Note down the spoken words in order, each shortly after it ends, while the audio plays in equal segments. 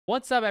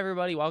What's up,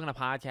 everybody? Welcome to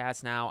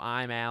Podcast Now.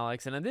 I'm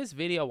Alex, and in this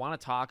video, I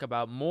want to talk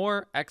about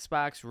more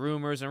Xbox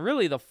rumors and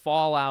really the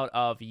fallout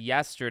of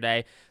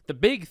yesterday. The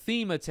big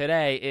theme of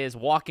today is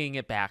walking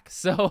it back.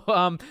 So,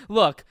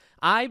 look,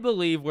 I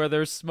believe where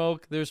there's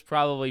smoke, there's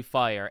probably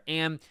fire.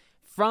 And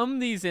from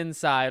these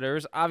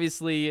insiders,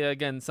 obviously,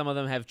 again, some of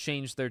them have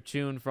changed their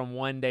tune from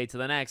one day to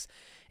the next.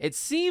 It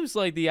seems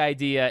like the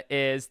idea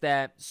is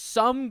that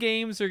some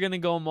games are going to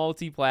go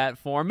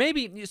multi-platform.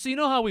 Maybe, so you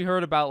know how we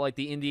heard about like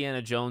the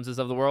Indiana Joneses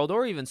of the world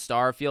or even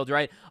Starfield,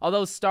 right?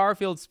 Although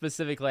Starfield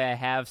specifically I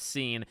have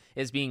seen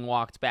is being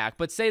walked back.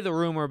 But say the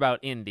rumor about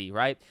Indy,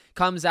 right?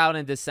 Comes out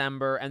in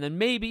December and then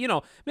maybe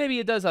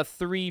it does a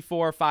 3,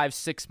 4, 5,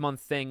 6 month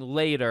thing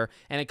later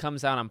and it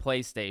comes out on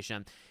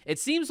PlayStation. It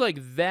seems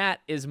like that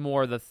is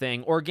more the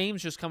thing, or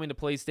games just coming to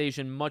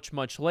PlayStation much,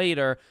 much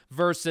later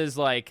versus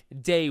like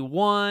day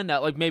one,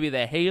 like maybe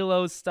the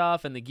Halo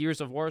stuff and the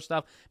Gears of War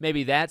stuff.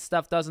 Maybe that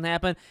stuff doesn't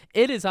happen.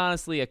 It is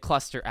honestly a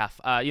cluster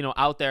F,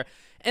 out there.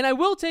 And I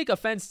will take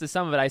offense to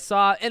some of it. I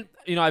saw, and,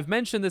 I've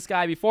mentioned this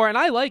guy before, and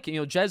I like,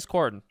 Jez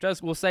Corden.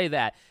 Jez will say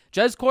that.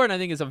 Jez Corden, I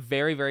think, is a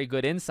very, very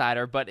good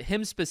insider, but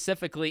him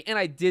specifically, and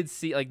I did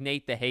see, like,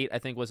 Nate the Hate, I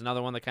think, was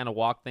another one that kind of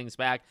walked things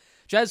back.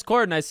 Jez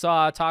Corden, I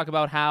saw talk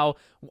about how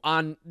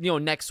on,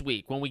 next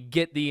week, when we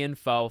get the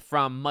info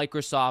from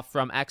Microsoft,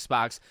 from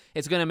Xbox,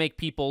 it's going to make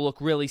people look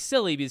really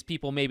silly because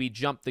people maybe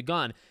jumped the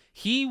gun.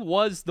 He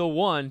was the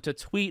one to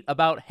tweet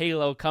about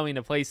Halo coming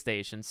to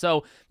PlayStation.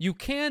 So you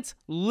can't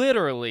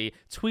literally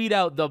tweet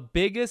out the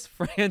biggest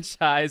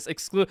franchise,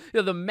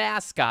 the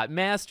mascot,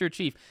 Master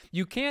Chief.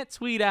 You can't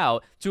tweet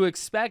out to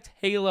expect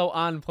Halo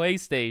on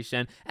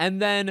PlayStation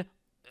and then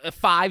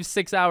 5,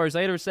 6 hours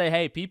later say,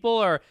 hey, people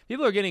are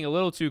getting a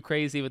little too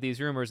crazy with these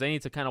rumors. They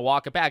need to kind of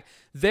walk it back.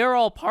 They're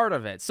all part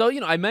of it. So,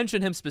 I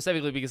mentioned him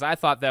specifically because I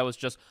thought that was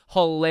just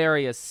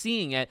hilarious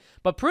seeing it.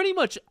 But pretty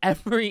much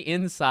every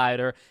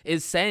insider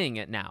is saying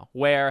it now,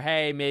 where,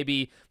 hey,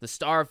 maybe the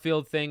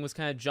Starfield thing was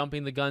kind of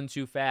jumping the gun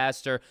too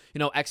fast, or,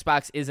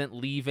 Xbox isn't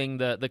leaving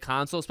the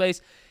console space.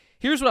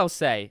 Here's what I'll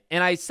say,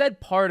 and I said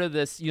part of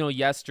this,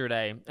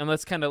 yesterday, and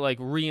let's kind of like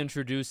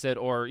reintroduce it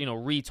or,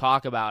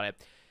 re-talk about it.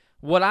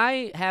 What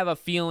I have a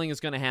feeling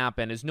is going to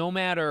happen is no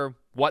matter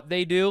what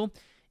they do,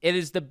 it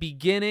is the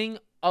beginning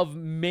of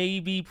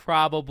maybe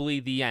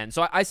probably the end.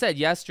 So I said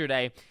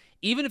yesterday,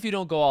 even if you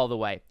don't go all the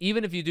way,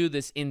 even if you do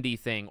this indie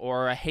thing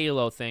or a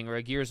Halo thing or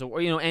a Gears of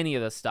War, any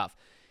of this stuff,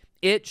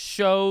 it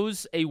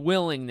shows a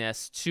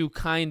willingness to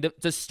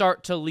to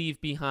start to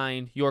leave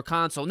behind your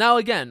console. Now,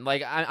 again,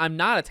 like I'm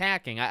not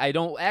attacking. I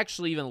don't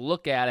actually even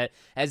look at it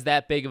as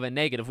that big of a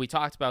negative. We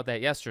talked about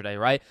that yesterday,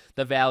 right?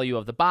 The value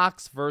of the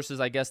box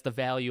versus, I guess, the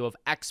value of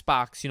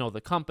Xbox,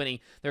 the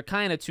company. They're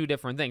kind of two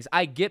different things.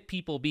 I get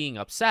people being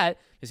upset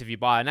because if you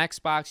bought an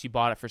Xbox, you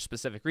bought it for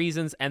specific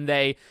reasons, and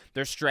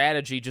their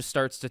strategy just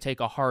starts to take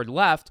a hard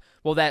left.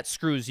 Well, that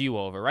screws you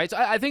over, right? So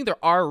I think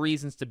there are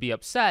reasons to be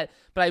upset,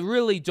 but I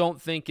really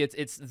don't think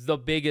it's the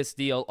biggest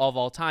deal of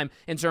all time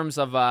in terms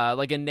of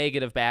like a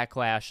negative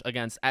backlash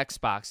against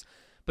Xbox.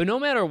 But no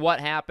matter what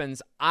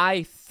happens,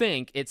 I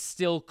think it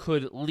still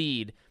could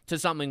lead to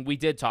something we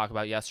did talk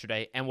about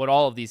yesterday and what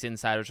all of these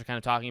insiders are kind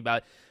of talking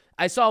about.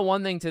 I saw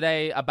one thing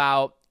today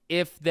about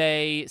if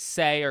they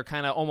say are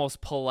kind of almost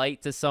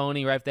polite to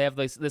Sony, right? If they have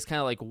this kind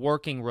of like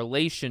working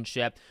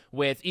relationship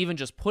with even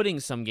just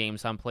putting some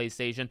games on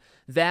PlayStation,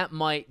 that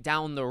might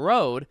down the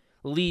road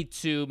lead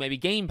to maybe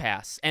Game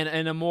Pass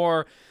and a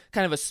more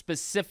kind of a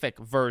specific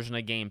version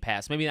of Game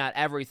Pass. Maybe not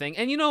everything.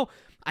 And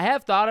I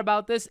have thought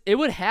about this. It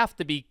would have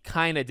to be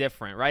kind of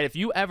different, right? If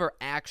you ever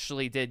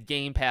actually did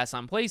Game Pass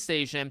on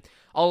PlayStation,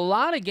 a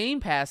lot of Game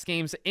Pass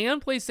games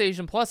and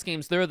PlayStation Plus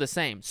games, they're the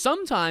same.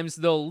 Sometimes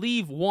they'll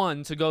leave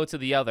one to go to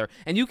the other,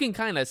 and you can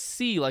kind of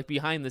see, like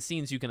behind the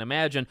scenes, you can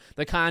imagine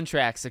the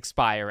contracts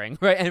expiring,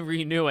 right, and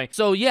renewing.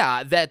 So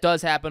yeah, that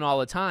does happen all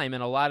the time,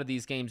 and a lot of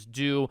these games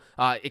do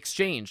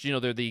exchange.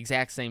 They're the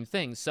exact same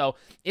thing. So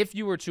if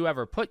you were to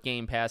ever put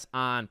Game Pass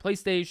on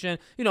PlayStation,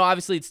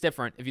 obviously it's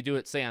different. If you do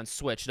it, say, on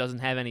Switch, it doesn't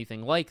have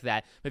anything like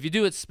that. But if you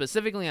do it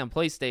specifically on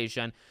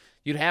PlayStation,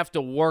 you'd have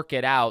to work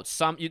it out.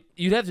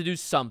 You'd have to do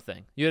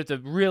something. You'd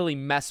have to really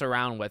mess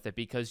around with it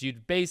because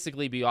you'd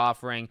basically be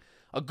offering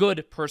a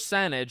good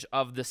percentage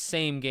of the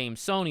same game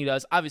Sony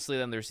does. Obviously,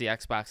 then there's the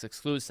Xbox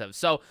exclusive.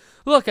 So,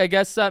 look, I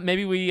guess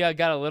maybe we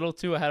got a little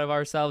too ahead of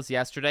ourselves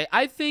yesterday.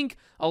 I think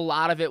a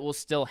lot of it will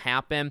still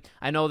happen.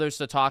 I know there's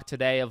the talk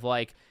today of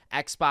like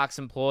Xbox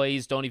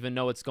employees don't even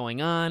know what's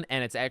going on,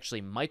 and it's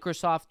actually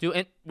Microsoft doing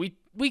it.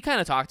 We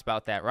kind of talked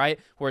about that, right?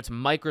 Where it's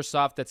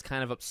Microsoft that's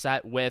kind of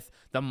upset with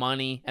the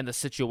money and the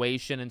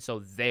situation, and so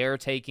they're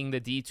taking the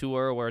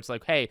detour where it's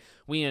like, hey,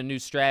 we need a new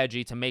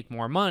strategy to make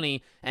more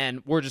money,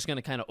 and we're just going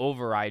to kind of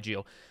override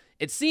you.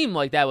 it seemed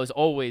like that was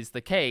always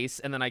the case,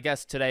 and then I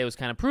guess today was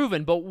kind of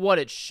proven, but what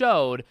it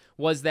showed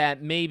was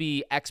that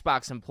maybe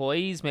Xbox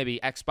employees,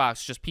 maybe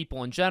Xbox just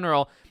people in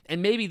general,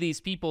 and maybe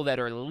these people that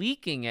are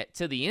leaking it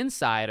to the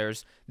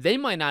insiders, they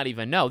might not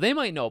even know. They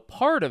might know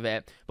part of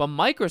it, but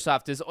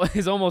Microsoft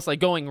is almost like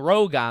going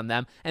rogue on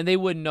them, and they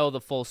wouldn't know the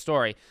full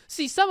story.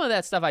 See, some of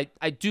that stuff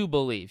I do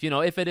believe. You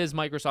know, if it is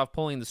Microsoft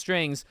pulling the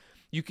strings,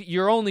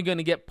 you're only going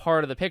to get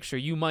part of the picture.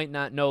 You might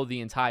not know the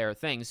entire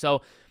thing.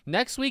 So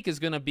next week is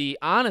going to be,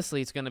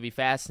 honestly, it's going to be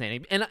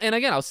fascinating. And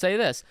again, I'll say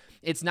this.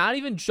 It's not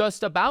even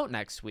just about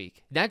next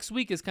week. Next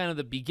week is kind of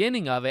the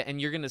beginning of it,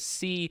 and you're going to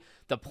see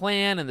the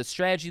plan and the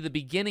strategy, the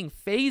beginning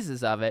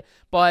phases of it.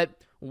 But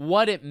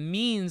what it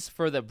means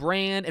for the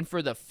brand and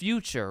for the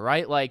future,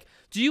 right? Like,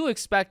 do you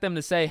expect them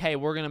to say, hey,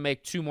 we're going to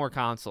make 2 more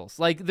consoles?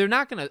 Like, they're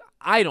not going to,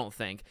 I don't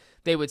think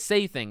they would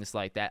say things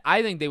like that.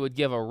 I think they would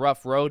give a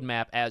rough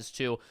roadmap as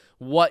to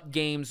what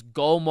games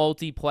go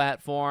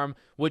multi-platform,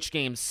 which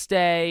games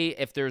stay,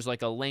 if there's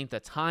like a length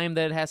of time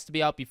that it has to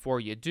be out before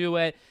you do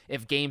it,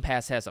 if Game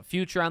Pass has a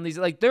future on these.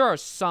 Like, there are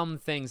some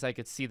things I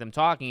could see them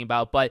talking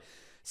about, but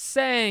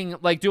saying,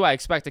 like, do I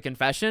expect a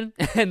confession?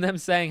 And them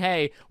saying,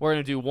 hey, we're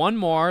going to do one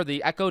more,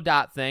 the Echo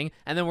Dot thing,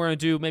 and then we're going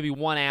to do maybe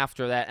one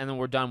after that, and then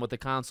we're done with the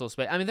console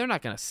space. I mean, they're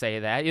not going to say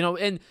that, you know,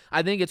 and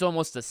I think it's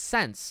almost a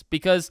sense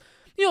because,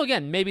 you know,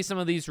 again, maybe some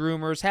of these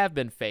rumors have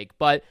been fake,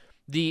 but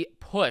the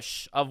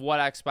push of what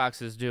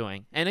Xbox is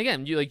doing. And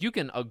again, you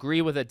can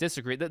agree with it,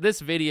 disagree. This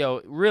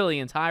video really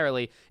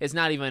entirely is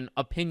not even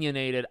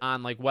opinionated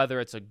on like whether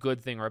it's a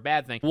good thing or a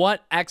bad thing.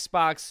 What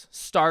Xbox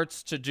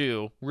starts to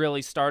do,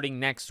 really starting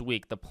next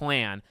week, the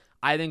plan,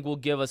 I think will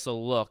give us a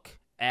look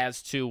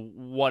as to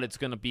what it's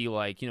going to be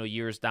like, you know,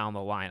 years down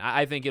the line.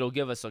 I think it'll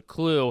give us a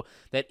clue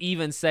that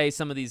even, say,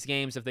 some of these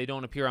games, if they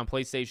don't appear on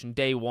PlayStation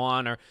day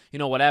one or, you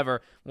know,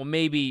 whatever, well,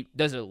 maybe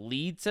does it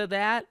lead to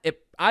that?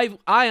 I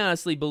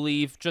honestly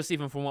believe, just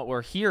even from what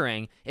we're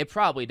hearing, it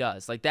probably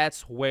does. Like,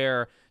 that's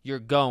where you're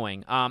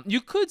going.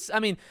 You could, I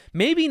mean,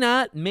 maybe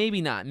not.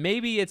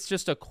 Maybe it's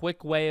just a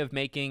quick way of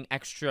making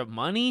extra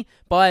money,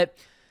 but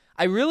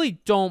I really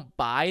don't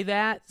buy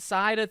that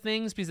side of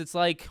things because it's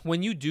like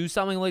when you do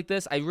something like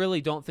this, I really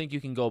don't think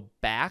you can go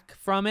back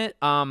from it.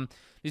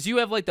 Because you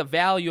have like the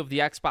value of the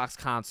Xbox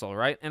console,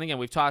 right? And again,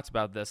 we've talked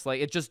about this.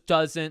 Like, it just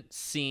doesn't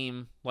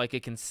seem like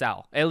it can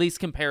sell, at least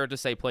compared to,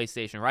 say,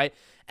 PlayStation, right?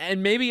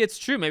 And maybe it's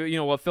true. Maybe, you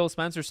know, what Phil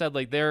Spencer said,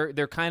 like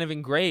they're kind of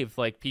engraved.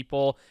 Like,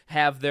 people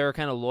have their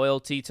kind of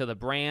loyalty to the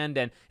brand,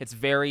 and it's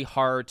very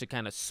hard to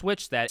kind of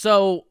switch that.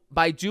 So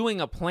by doing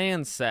a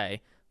plan,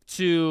 say,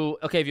 to,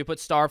 okay, if you put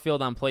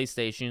Starfield on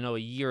PlayStation, you know, a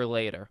year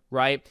later,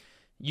 right?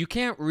 You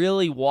can't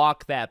really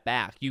walk that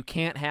back. You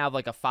can't have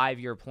like a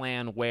 5-year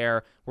plan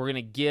where we're going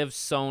to give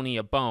Sony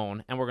a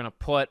bone and we're going to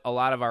put a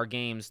lot of our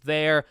games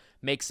there,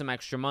 make some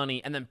extra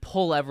money, and then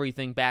pull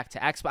everything back to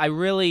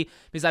Xbox.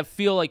 Because I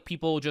feel like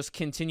people just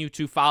continue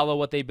to follow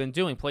what they've been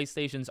doing.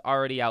 PlayStation's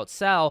already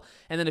outsell,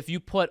 and then if you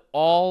put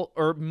all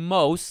or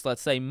most,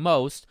 let's say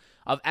most,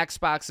 of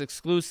Xbox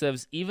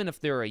exclusives, even if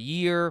they're a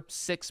year,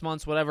 6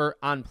 months, whatever,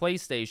 on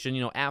PlayStation,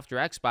 you know, after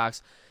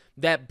Xbox,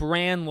 that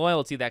brand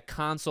loyalty, that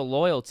console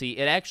loyalty,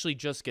 it actually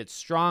just gets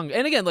strong.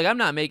 And again, like, I'm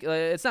not making,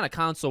 it's not a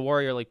console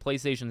warrior like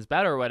PlayStation's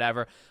better or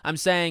whatever. I'm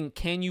saying,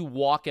 can you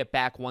walk it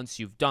back once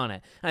you've done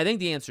it? And I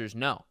think the answer is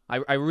no.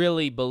 I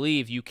really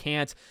believe you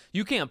can't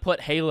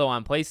put Halo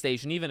on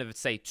PlayStation, even if it's,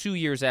 say, 2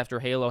 years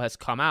after Halo has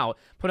come out,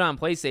 put it on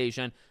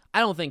PlayStation. I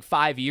don't think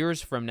 5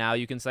 years from now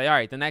you can say, all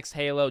right, the next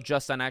Halo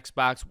just on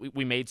Xbox,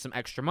 we made some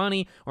extra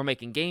money. We're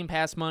making Game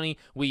Pass money.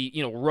 We,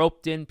 you know,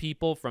 roped in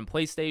people from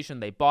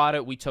PlayStation. They bought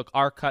it. We took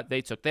our cut.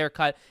 They took their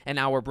cut. And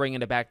now we're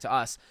bringing it back to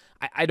us.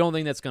 I don't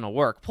think that's going to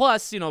work.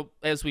 Plus, you know,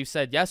 as we've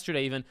said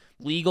yesterday, even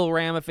legal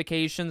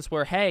ramifications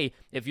where, hey,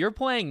 if you're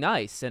playing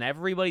nice and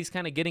everybody's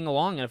kind of getting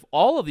along, and if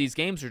all of these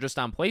games are just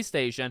on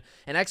PlayStation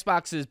and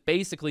Xbox is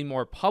basically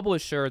more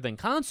publisher than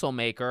console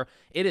maker,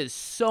 it is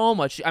so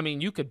much. I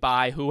mean, you could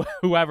buy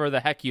whoever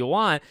the heck you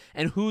want,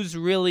 and who's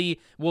really,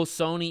 will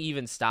Sony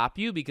even stop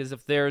you? Because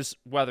if there's,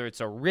 whether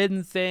it's a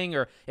written thing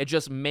or it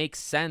just makes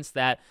sense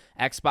that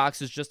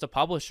Xbox is just a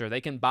publisher, they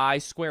can buy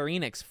Square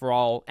Enix for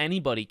all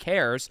anybody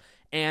cares,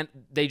 and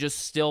they just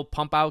still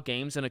pump out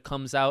games and it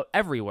comes out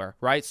everywhere,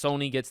 right?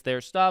 Sony gets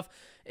their stuff.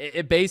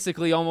 It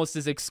basically almost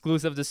is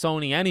exclusive to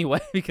Sony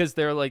anyway because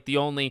they're like the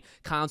only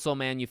console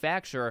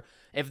manufacturer.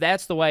 If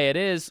that's the way it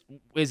is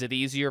it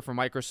easier for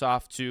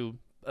Microsoft to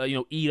you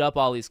know, eat up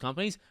all these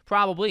companies?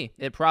 Probably.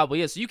 It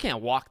probably is. So you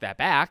can't walk that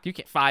back. You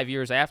can't 5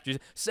 years after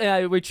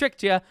say, we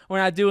tricked you. We're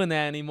not doing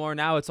that anymore.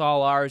 Now it's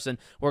all ours, and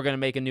we're going to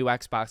make a new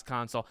Xbox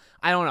console.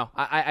 I don't know.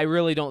 I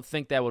really don't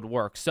think that would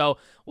work. So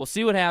we'll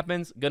see what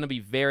happens. Going to be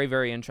very,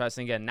 very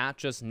interesting. Again, not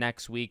just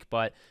next week,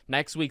 but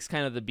next week's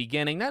kind of the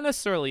beginning, not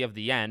necessarily of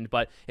the end,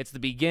 but it's the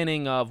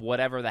beginning of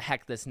whatever the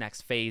heck this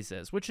next phase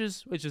is, which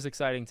is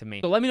exciting to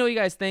me. So let me know what you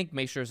guys think.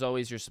 Make sure, as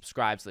always, you're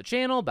subscribed to the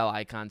channel, bell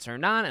icon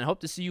turned on, and hope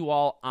to see you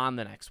all on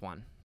the next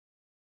one.